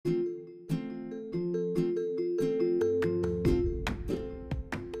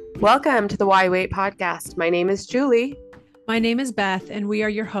Welcome to the Why Wait podcast. My name is Julie. My name is Beth, and we are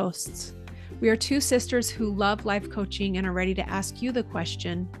your hosts. We are two sisters who love life coaching and are ready to ask you the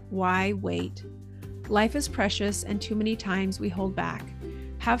question, why wait? Life is precious, and too many times we hold back,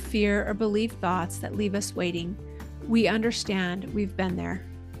 have fear, or believe thoughts that leave us waiting. We understand. We've been there.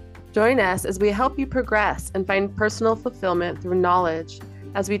 Join us as we help you progress and find personal fulfillment through knowledge,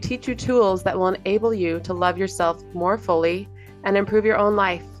 as we teach you tools that will enable you to love yourself more fully and improve your own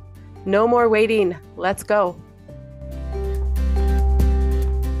life. No more waiting. Let's go.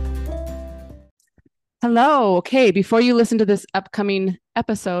 Hello. Okay, before you listen to this upcoming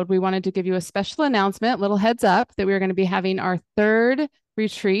episode, we wanted to give you a special announcement, little heads up, that we're going to be having our third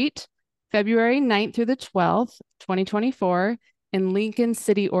retreat, February 9th through the 12th, 2024, in Lincoln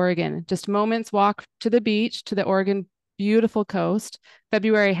City, Oregon. Just moments walk to the beach, to the Oregon beautiful coast.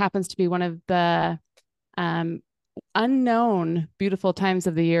 February happens to be one of the unknown beautiful times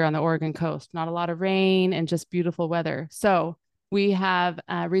of the year on the Oregon coast. Not a lot of rain and just beautiful weather. So we have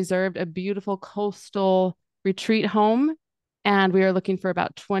reserved a beautiful coastal retreat home, and we are looking for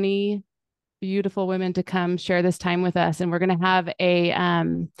about 20 beautiful women to come share this time with us. And we're going to have a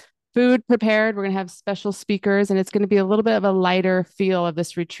food prepared. We're going to have special speakers, and it's going to be a little bit of a lighter feel of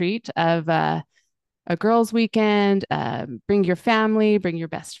this retreat of a girls' weekend. Bring your family, bring your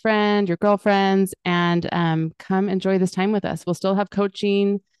best friend, your girlfriends, and come enjoy this time with us. We'll still have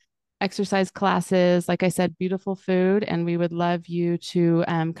coaching, exercise classes, like I said, beautiful food, and we would love you to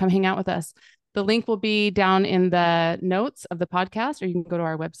come hang out with us. The link will be down in the notes of the podcast, or you can go to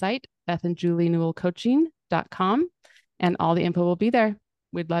our website, bethandjulienewellcoaching.com, and all the info will be there.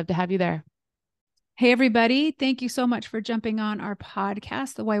 We'd love to have you there. Hey, everybody. Thank you so much for jumping on our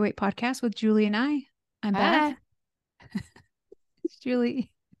podcast, the Why Wait podcast with Julie and I. I'm Beth. It's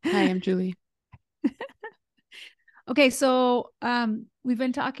Julie. Hi, I'm Julie. Okay, so we've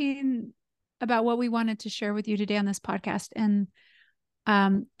been talking about what we wanted to share with you today on this podcast, and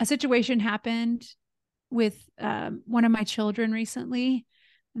a situation happened with one of my children recently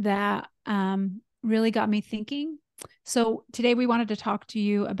that really got me thinking. So today we wanted to talk to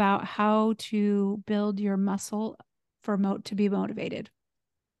you about how to build your muscle to be motivated.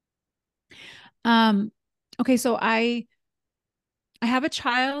 Okay, so I have a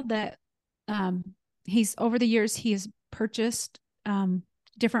child that he's over the years, he has purchased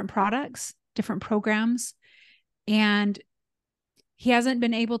different products, different programs, and he hasn't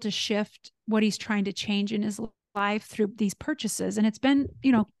been able to shift what he's trying to change in his life through these purchases. And it's been,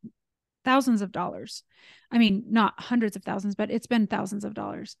 thousands of dollars. I mean, not hundreds of thousands, but it's been thousands of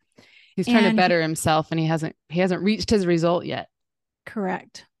dollars. He's trying to better himself, and he hasn't reached his result yet.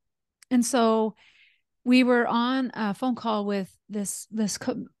 Correct. And so we were on a phone call with this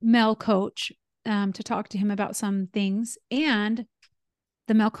male coach to talk to him about some things. And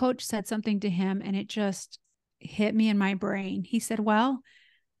the male coach said something to him, and it just hit me in my brain. He said, well,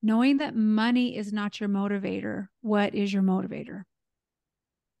 knowing that money is not your motivator, what is your motivator?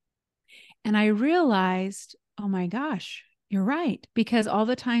 And I realized, oh my gosh, you're right. Because all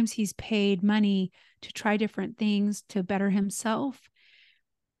the times he's paid money to try different things to better himself,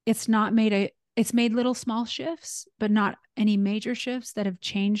 it's made little small shifts, but not any major shifts that have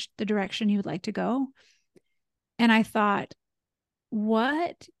changed the direction he would like to go. And I thought,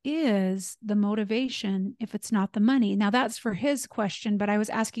 what is the motivation if it's not the money? Now that's for his question, but I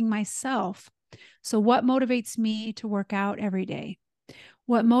was asking myself, so what motivates me to work out every day?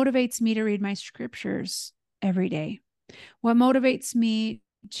 What motivates me to read my scriptures every day? What motivates me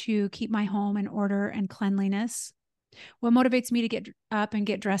to keep my home in order and cleanliness? What motivates me to get up and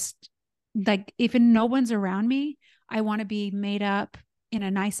get dressed? Like, even no one's around me, I want to be made up in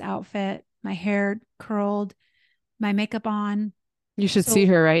a nice outfit, my hair curled, my makeup on. You should see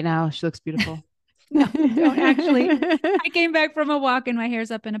her right now. She looks beautiful. No, don't actually. I came back from a walk and my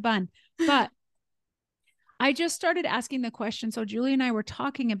hair's up in a bun. But I just started asking the question. So Julie and I were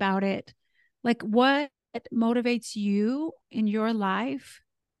talking about it. Like, what motivates you in your life?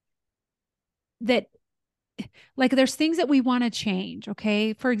 That, like, there's things that we want to change.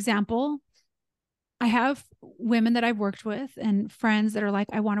 Okay. For example, I have women that I've worked with and friends that are like,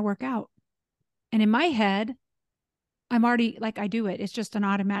 I want to work out. And in my head, I'm already like, I do it. It's just an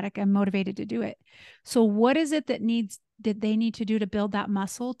automatic. I'm motivated to do it. So what is it that they need to do to build that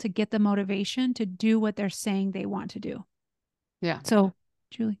muscle, to get the motivation to do what they're saying they want to do? Yeah. So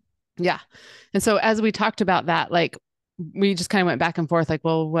Julie. Yeah. And so as we talked about that, like, we just kind of went back and forth, like,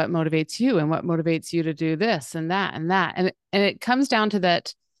 well, what motivates you, and what motivates you to do this and that and that. And it comes down to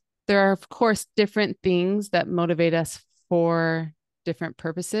that there are, of course, different things that motivate us for different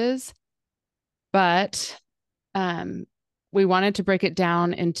purposes. But we wanted to break it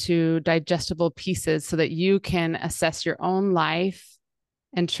down into digestible pieces so that you can assess your own life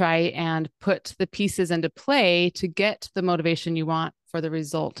and try and put the pieces into play to get the motivation you want for the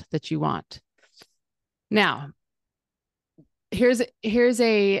result that you want. Now, here's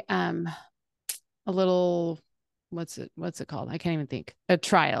a little, what's it called? I can't even think. A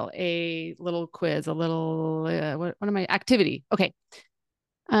trial, a little quiz, a little what am I? Activity. Okay.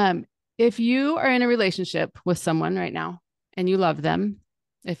 If you are in a relationship with someone right now and you love them,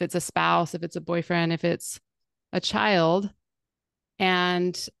 if it's a spouse, if it's a boyfriend, if it's a child,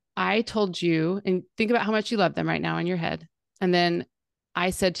 and I told you, and think about how much you love them right now in your head, and then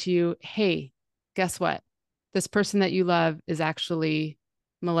I said to you, hey, guess what? This person that you love is actually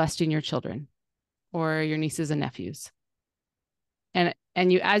molesting your children or your nieces and nephews. And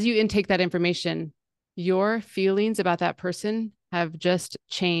you, as you intake that information, your feelings about that person have just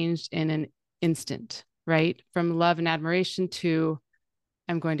changed in an instant, right? From love and admiration to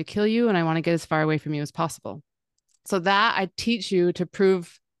I'm going to kill you and I want to get as far away from you as possible. So that I teach you to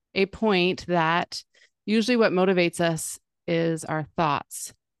prove a point that usually what motivates us is our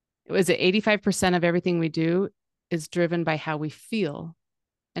thoughts. It was 85% of everything we do is driven by how we feel,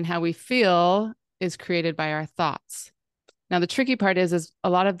 and how we feel is created by our thoughts. Now, the tricky part is a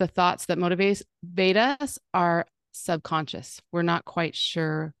lot of the thoughts that motivate us are subconscious. We're not quite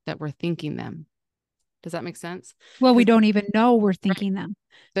sure that we're thinking them. Does that make sense? Well, we don't even know we're thinking them.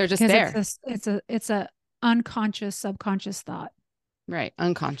 They're just there. It's a unconscious, subconscious thought. Right.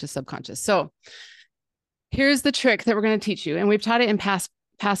 Unconscious, subconscious. So here's the trick that we're going to teach you. And we've taught it in past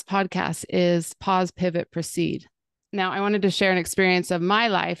podcasts is pause, pivot, proceed. Now, I wanted to share an experience of my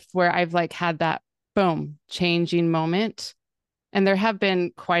life where I've like had that boom changing moment. And there have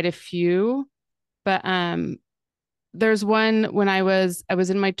been quite a few, but there's one when I was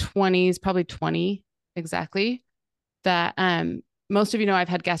in my 20s, probably 20 exactly, that most of you know I've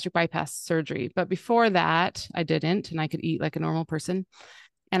had gastric bypass surgery, but before that I didn't, and I could eat like a normal person.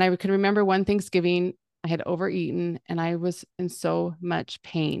 And I can remember one Thanksgiving I had overeaten and I was in so much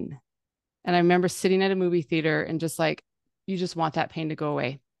pain. And I remember sitting at a movie theater and just like, you just want that pain to go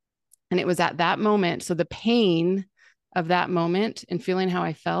away. And it was at that moment. So the pain of that moment and feeling how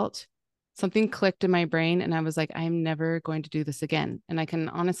I felt, something clicked in my brain. And I was like, I am never going to do this again. And I can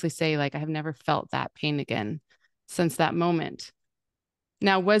honestly say, like, I have never felt that pain again since that moment.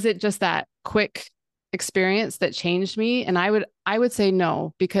 Now, was it just that quick experience that changed me? And I would say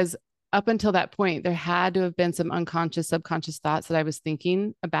no, because up until that point, there had to have been some unconscious, subconscious thoughts that I was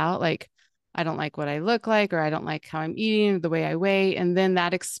thinking about, like, I don't like what I look like, or I don't like how I'm eating, the way I weigh. And then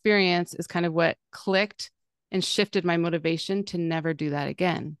that experience is kind of what clicked and shifted my motivation to never do that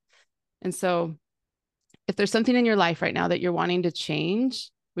again. And so if there's something in your life right now that you're wanting to change,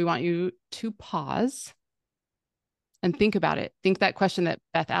 we want you to pause and think about it. Think that question that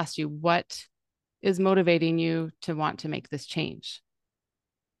Beth asked you, what is motivating you to want to make this change?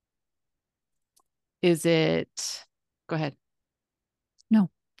 Is it, go ahead. No,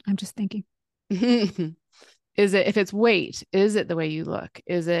 I'm just thinking. Is it, if it's weight, is it the way you look?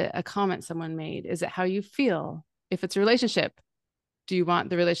 Is it a comment someone made? Is it how you feel? If it's a relationship, do you want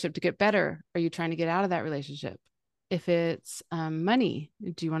the relationship to get better? Are you trying to get out of that relationship? If it's money,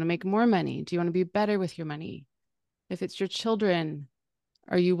 do you want to make more money? Do you want to be better with your money? If it's your children,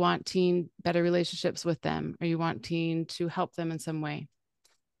 are you wanting better relationships with them? Are you wanting to help them in some way?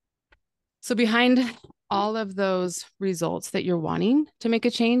 So behind all of those results that you're wanting to make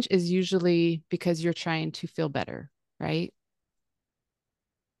a change is usually because you're trying to feel better, right?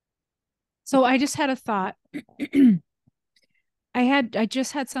 So I just had a thought. I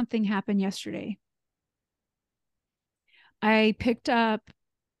just had something happen yesterday. I picked up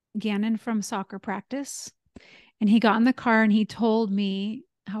Gannon from soccer practice, and he got in the car and he told me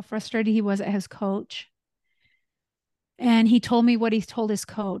how frustrated he was at his coach. And he told me what he told his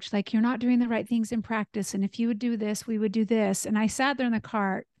coach, like, you're not doing the right things in practice. And if you would do this, we would do this. And I sat there in the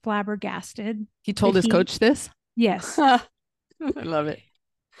car flabbergasted. He told his coach this? Yes. I love it.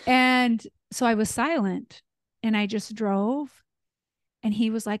 And so I was silent and I just drove. And he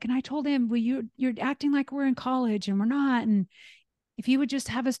was like, and I told him, well, you're acting like we're in college and we're not. And if you would just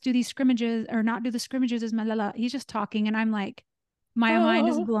have us do these scrimmages or not do the scrimmages, is he's just talking. And I'm like, my mind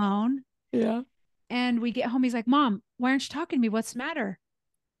is blown. Yeah. And we get home. He's like, Mom, why aren't you talking to me? What's the matter?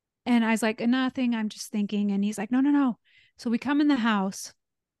 And I was like, nothing. I'm just thinking. And he's like, no. So we come in the house.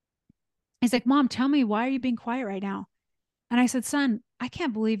 He's like, Mom, tell me, why are you being quiet right now? And I said, son, I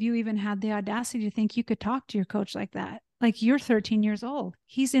can't believe you even had the audacity to think you could talk to your coach like that. Like, you're 13 years old.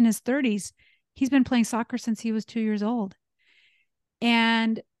 He's in his 30s. He's been playing soccer since he was 2 years old.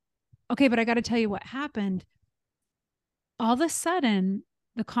 And okay, but I got to tell you what happened. all of a sudden,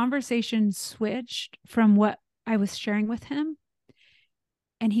 the conversation switched from what I was sharing with him.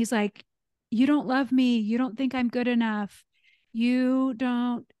 And he's like, you don't love me. You don't think I'm good enough. You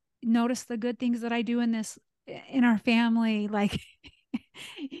don't notice the good things that I do in our family. Like,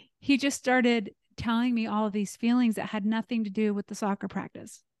 he just started telling me all of these feelings that had nothing to do with the soccer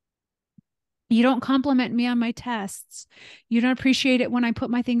practice. You don't compliment me on my tests. You don't appreciate it when I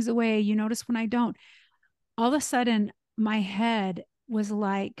put my things away. You notice when I don't. All of a sudden, my head was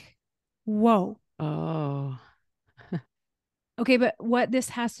like, whoa. Oh. Okay, but what this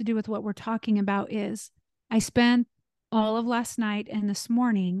has to do with what we're talking about is I spent all of last night and this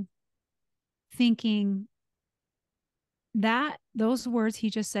morning thinking that those words he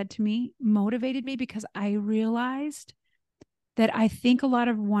just said to me motivated me, because I realized that I think a lot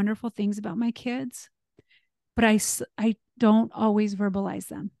of wonderful things about my kids, but I don't always verbalize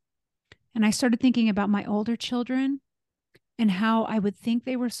them. And I started thinking about my older children and how I would think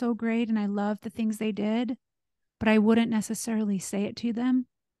they were so great and I loved the things they did, but I wouldn't necessarily say it to them.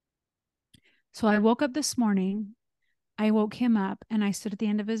 So I woke up this morning, I woke him up and I stood at the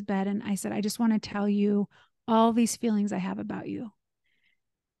end of his bed and I said, I just want to tell you all these feelings I have about you.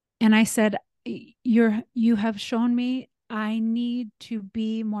 And I said, you have shown me I need to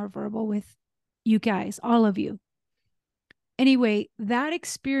be more verbal with you guys, all of you. Anyway, that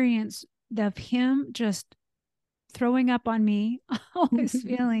experience of him just throwing up on me, all his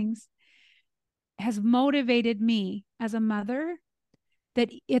feelings, has motivated me as a mother that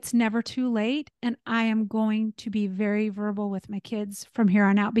it's never too late. And I am going to be very verbal with my kids from here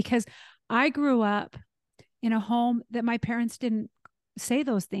on out, because I grew up in a home that my parents didn't say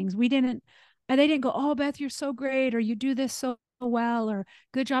those things. They didn't go, oh, Beth, you're so great, or you do this so well, or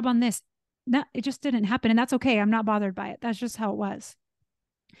good job on this. No, it just didn't happen. And that's okay. I'm not bothered by it. That's just how it was.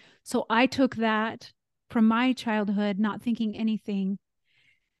 So I took that from my childhood, not thinking anything.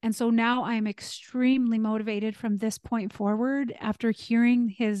 And so now I'm extremely motivated from this point forward, after hearing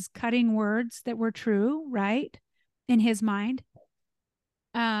his cutting words that were true, right, in his mind,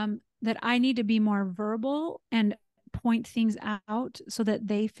 that I need to be more verbal and point things out so that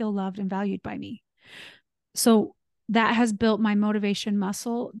they feel loved and valued by me. So that has built my motivation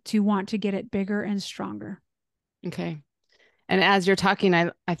muscle to want to get it bigger and stronger. Okay. And as you're talking,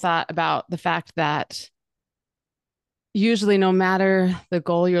 I thought about the fact that usually no matter the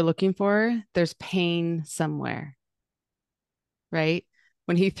goal you're looking for, there's pain somewhere, right?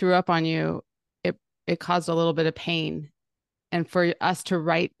 When he threw up on you, it caused a little bit of pain. And for us to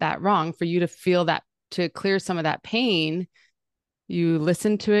right that wrong, for you to feel that, to clear some of that pain, you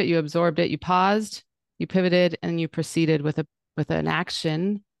listened to it, you absorbed it, you paused, you pivoted, and you proceeded with an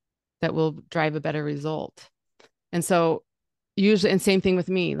action that will drive a better result. And so usually, and same thing with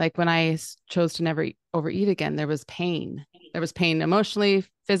me, like when I chose to never overeat again, there was pain. There was pain emotionally,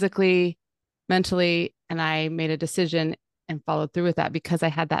 physically, mentally, and I made a decision and followed through with that because I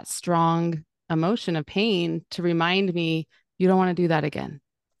had that strong emotion of pain to remind me, you don't want to do that again.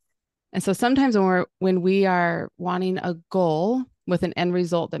 And so sometimes when we are wanting a goal with an end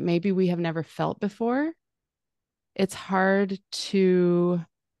result that maybe we have never felt before, it's hard to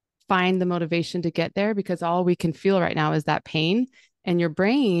find the motivation to get there because all we can feel right now is that pain. And your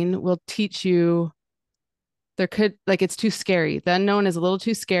brain will teach you it's too scary. The unknown is a little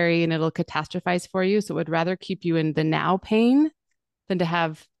too scary and it'll catastrophize for you. So it would rather keep you in the now pain than to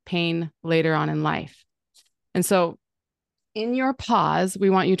have pain later on in life. And so in your pause,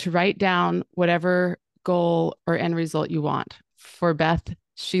 we want you to write down whatever goal or end result you want. For Beth,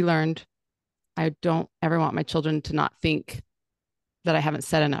 she learned, I don't ever want my children to not think that I haven't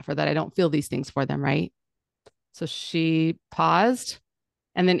said enough or that I don't feel these things for them, right? So she paused,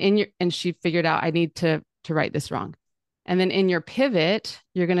 and then she figured out, I need to write this wrong. And then in your pivot,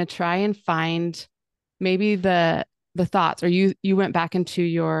 you're going to try and find maybe the thoughts, or you went back into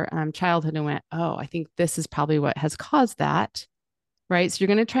your childhood and went, oh, I think this is probably what has caused that, right? So you're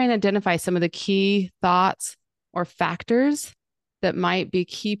going to try and identify some of the key thoughts or factors that might be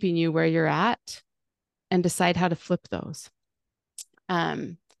keeping you where you're at and decide how to flip those.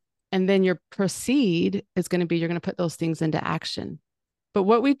 And then your proceed is going to be, you're going to put those things into action. But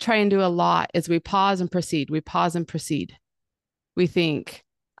what we try and do a lot is we pause and proceed. We pause and proceed. We think,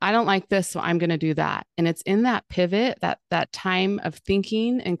 I don't like this, so I'm going to do that. And it's in that pivot, that time of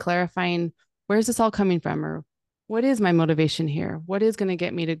thinking and clarifying, where's this all coming from? Or what is my motivation here? What is going to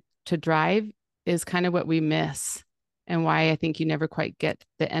get me to drive is kind of what we miss, and why I think you never quite get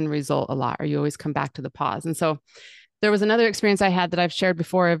the end result a lot, or you always come back to the pause. And so there was another experience I had that I've shared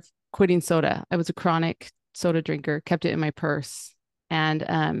before of quitting soda. I was a chronic soda drinker, kept it in my purse.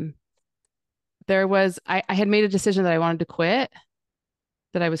 And I had made a decision that I wanted to quit,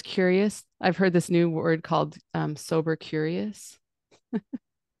 that I was curious. I've heard this new word called sober curious,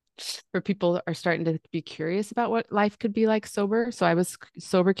 where people are starting to be curious about what life could be like sober. So I was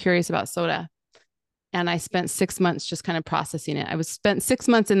sober curious about soda. And I spent 6 months just kind of processing it. I was spent 6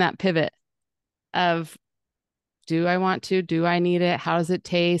 months in that pivot of, do I want to? Do I need it? How does it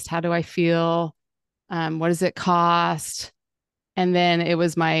taste? How do I feel? What does it cost? And then it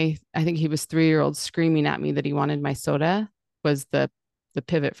was I think he was 3 year old screaming at me that he wanted my soda, was the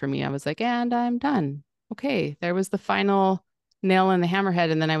pivot for me. I was like, and I'm done. Okay. There was the final nail in the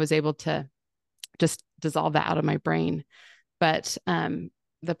hammerhead. And then I was able to just dissolve that out of my brain. But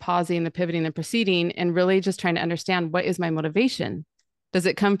the pausing, the pivoting, the proceeding, and really just trying to understand, what is my motivation? Does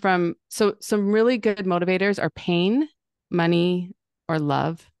it come from, so some really good motivators are pain, money, or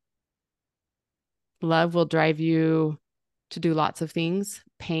love. Love will drive you to do lots of things.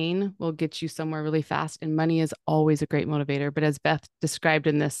 Pain will get you somewhere really fast. And money is always a great motivator. But as Beth described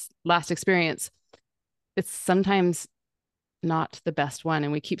in this last experience, it's sometimes not the best one.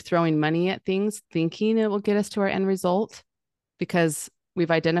 And we keep throwing money at things, thinking it will get us to our end result, because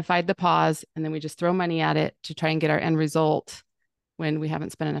we've identified the pause, and then we just throw money at it to try and get our end result when we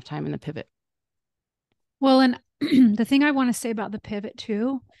haven't spent enough time in the pivot. Well, and the thing I want to say about the pivot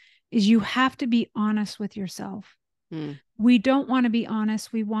too is you have to be honest with yourself. We don't want to be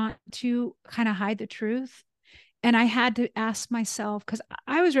honest. We want to kind of hide the truth. And I had to ask myself, because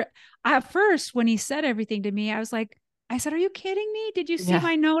at first, when he said everything to me, I was like, I said, are you kidding me? Did you see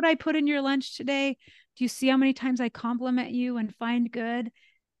my note I put in your lunch today? Do you see how many times I compliment you and find good?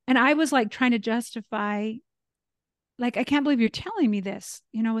 And I was like trying to justify, like, I can't believe you're telling me this,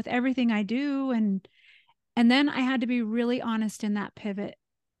 with everything I do. And then I had to be really honest in that pivot.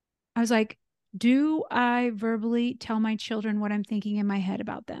 I was like, do I verbally tell my children what I'm thinking in my head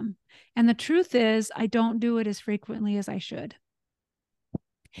about them? And the truth is, I don't do it as frequently as I should.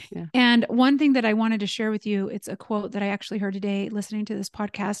 Yeah. And one thing that I wanted to share with you, it's a quote that I actually heard today listening to this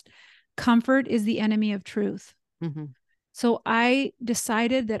podcast. Comfort is the enemy of truth. Mm-hmm. So I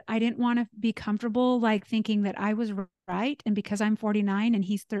decided that I didn't want to be comfortable, like thinking that I was right. And because I'm 49 and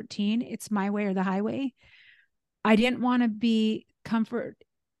he's 13, it's my way or the highway. I didn't want to be comfort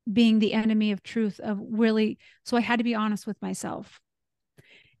being the enemy of truth, of really. So I had to be honest with myself.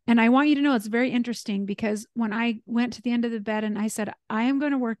 And I want you to know, it's very interesting, because when I went to the end of the bed and I said, I am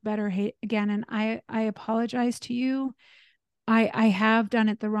going to work better again, and I apologize to you. I have done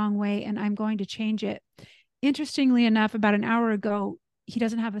it the wrong way, and I'm going to change it. Interestingly enough, about an hour ago, he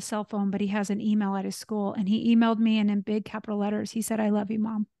doesn't have a cell phone, but he has an email at his school, and he emailed me, and in big capital letters, he said, I love you,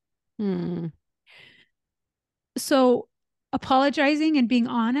 Mom. So apologizing and being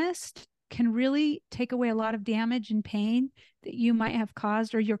honest can really take away a lot of damage and pain that you might have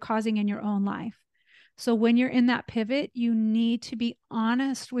caused or you're causing in your own life. So when you're in that pivot, you need to be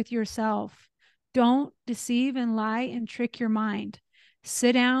honest with yourself. Don't deceive and lie and trick your mind.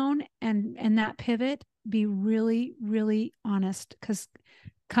 Sit down and that pivot, be really, really honest, because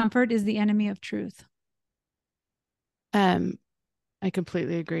comfort is the enemy of truth. I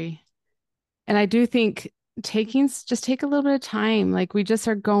completely agree. And I do think take a little bit of time. Like, we just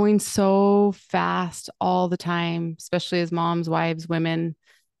are going so fast all the time, especially as moms, wives, women.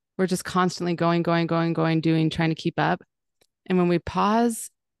 We're just constantly going, doing, trying to keep up. And when we pause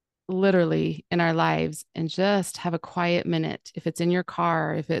literally in our lives and just have a quiet minute, if it's in your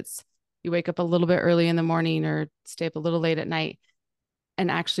car, if it's you wake up a little bit early in the morning or stay up a little late at night, and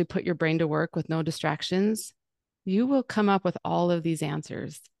actually put your brain to work with no distractions, you will come up with all of these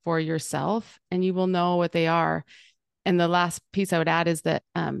answers for yourself, and you will know what they are. And the last piece I would add is that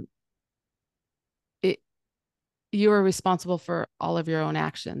you are responsible for all of your own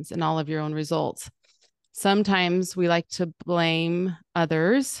actions and all of your own results. Sometimes we like to blame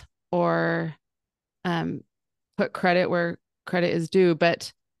others or put credit where credit is due,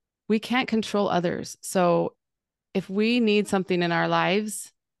 but we can't control others. So if we need something in our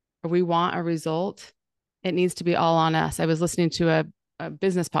lives or we want a result, it needs to be all on us. I was listening to a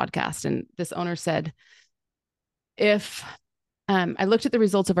business podcast, and this owner said, if I looked at the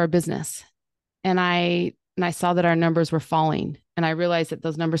results of our business and I saw that our numbers were falling, and I realized that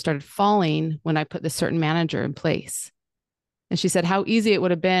those numbers started falling when I put this certain manager in place. And she said, how easy it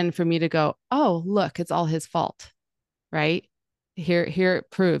would have been for me to go, oh, look, it's all his fault, right? Here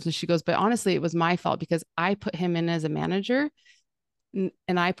it proves. And she goes, but honestly, it was my fault, because I put him in as a manager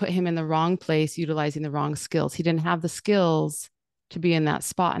and I put him in the wrong place, utilizing the wrong skills. He didn't have the skills to be in that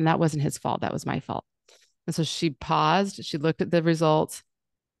spot. And that wasn't his fault. That was my fault. And so she paused, she looked at the results,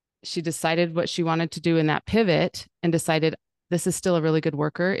 she decided what she wanted to do in that pivot, and decided this is still a really good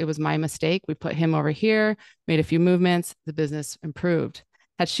worker. It was my mistake. We put him over here, made a few movements, the business improved.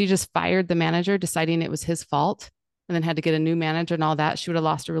 Had she just fired the manager, deciding it was his fault, and then had to get a new manager and all that, she would have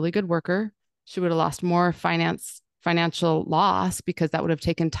lost a really good worker. She would have lost more financial loss, because that would have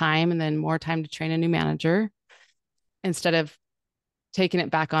taken time and then more time to train a new manager instead of taking it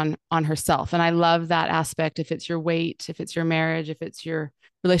back on herself. And I love that aspect. If it's your weight, if it's your marriage, if it's your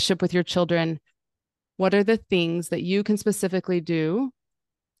relationship with your children, what are the things that you can specifically do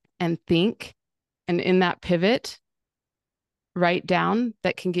and think, and in that pivot, write down,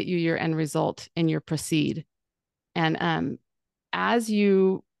 that can get you your end result in your proceed. And as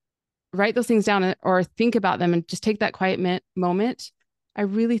you write those things down or think about them and just take that quiet moment, I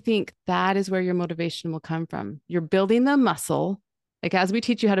really think that is where your motivation will come from. You're building the muscle. Like, as we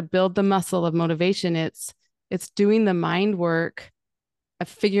teach you how to build the muscle of motivation, it's doing the mind work of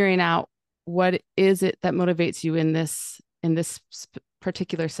figuring out what is it that motivates you in this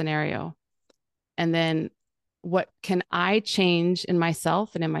particular scenario. And then what can I change in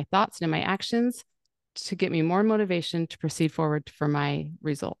myself and in my thoughts and in my actions to get me more motivation to proceed forward for my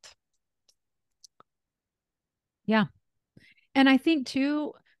result. Yeah. And I think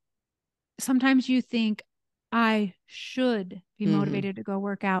too, sometimes you think, I should be motivated to go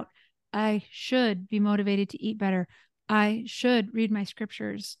work out. I should be motivated to eat better. I should read my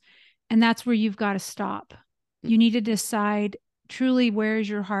scriptures. And that's where you've got to stop. You need to decide truly, where is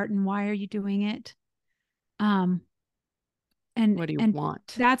your heart and why are you doing it? And what do you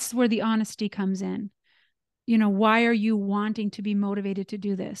want? That's where the honesty comes in. You know, why are you wanting to be motivated to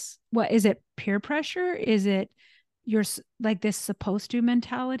do this? What is it? Peer pressure? Is it you're like this supposed to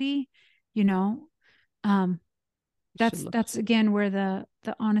mentality? You know, that's again where the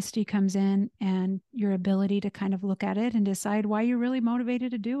honesty comes in, and your ability to kind of look at it and decide why you're really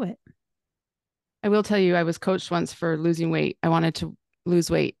motivated to do it. I will tell you, I was coached once for losing weight. I wanted to lose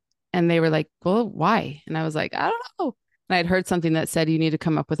weight, and they were like, well, why? And I was like, I don't know. And I'd heard something that said you need to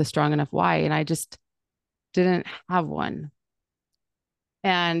come up with a strong enough why. And I just didn't have one.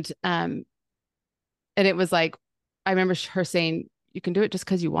 And it was like, I remember her saying, you can do it just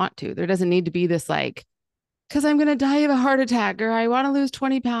because you want to. There doesn't need to be this like, because I'm going to die of a heart attack, or I want to lose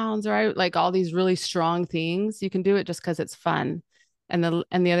 20 pounds, or I like all these really strong things. You can do it just because it's fun. And the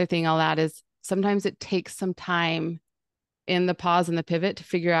other thing I'll add is sometimes it takes some time in the pause and the pivot to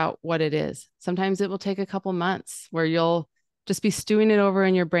figure out what it is. Sometimes it will take a couple months where you'll just be stewing it over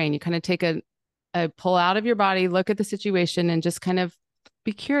in your brain. You kind of take a pull out of your body, look at the situation, and just kind of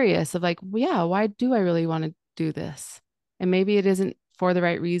be curious of like, well, yeah, why do I really want to do this? And maybe it isn't for the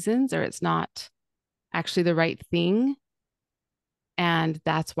right reasons, or it's not actually the right thing. And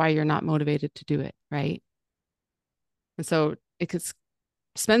that's why you're not motivated to do it. Right. And so it could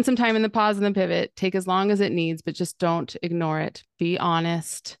spend some time in the pause and the pivot, take as long as it needs, but just don't ignore it. Be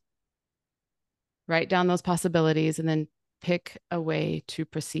honest, write down those possibilities, and then pick a way to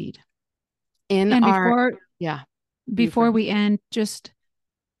proceed. Before we end, just,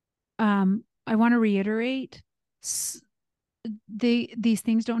 I want to reiterate, these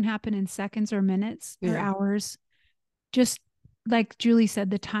things don't happen in seconds or minutes or hours. Just like Julie said,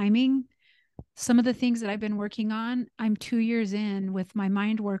 the timing, some of the things that I've been working on, I'm 2 years in with my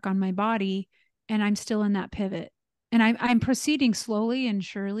mind work on my body, and I'm still in that pivot, and I'm proceeding slowly and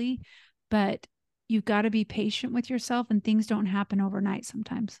surely, but you've got to be patient with yourself, and things don't happen overnight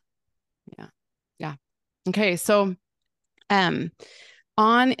sometimes. Yeah. Okay. So, in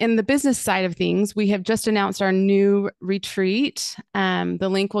the business side of things, we have just announced our new retreat. The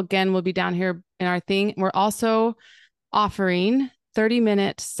link will be down here in our thing. We're also offering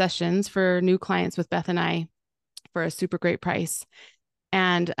 30-minute sessions for new clients with Beth and I for a super great price.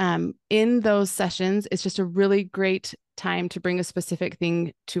 And in those sessions, it's just a really great time to bring a specific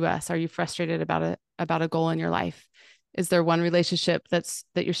thing to us. Are you frustrated about a goal in your life? Is there one relationship that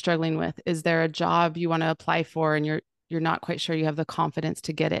you're struggling with? Is there a job you want to apply for and you're not quite sure you have the confidence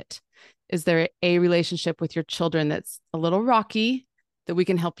to get it? Is there a relationship with your children that's a little rocky that we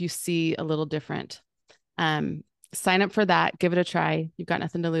can help you see a little different? Sign up for that. Give it a try. You've got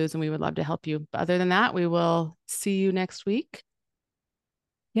nothing to lose, and we would love to help you. But other than that, we will see you next week.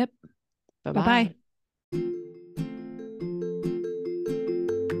 Yep. Bye-bye.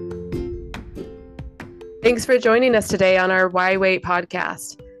 Thanks for joining us today on our Why Wait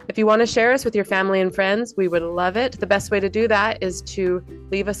podcast. If you want to share us with your family and friends, we would love it. The best way to do that is to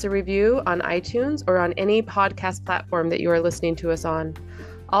leave us a review on iTunes or on any podcast platform that you are listening to us on.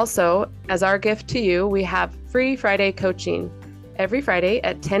 Also, as our gift to you, we have free Friday coaching every Friday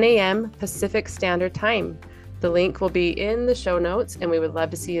at 10 a.m. Pacific Standard Time. The link will be in the show notes, and we would love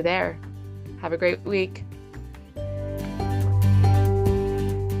to see you there. Have a great week.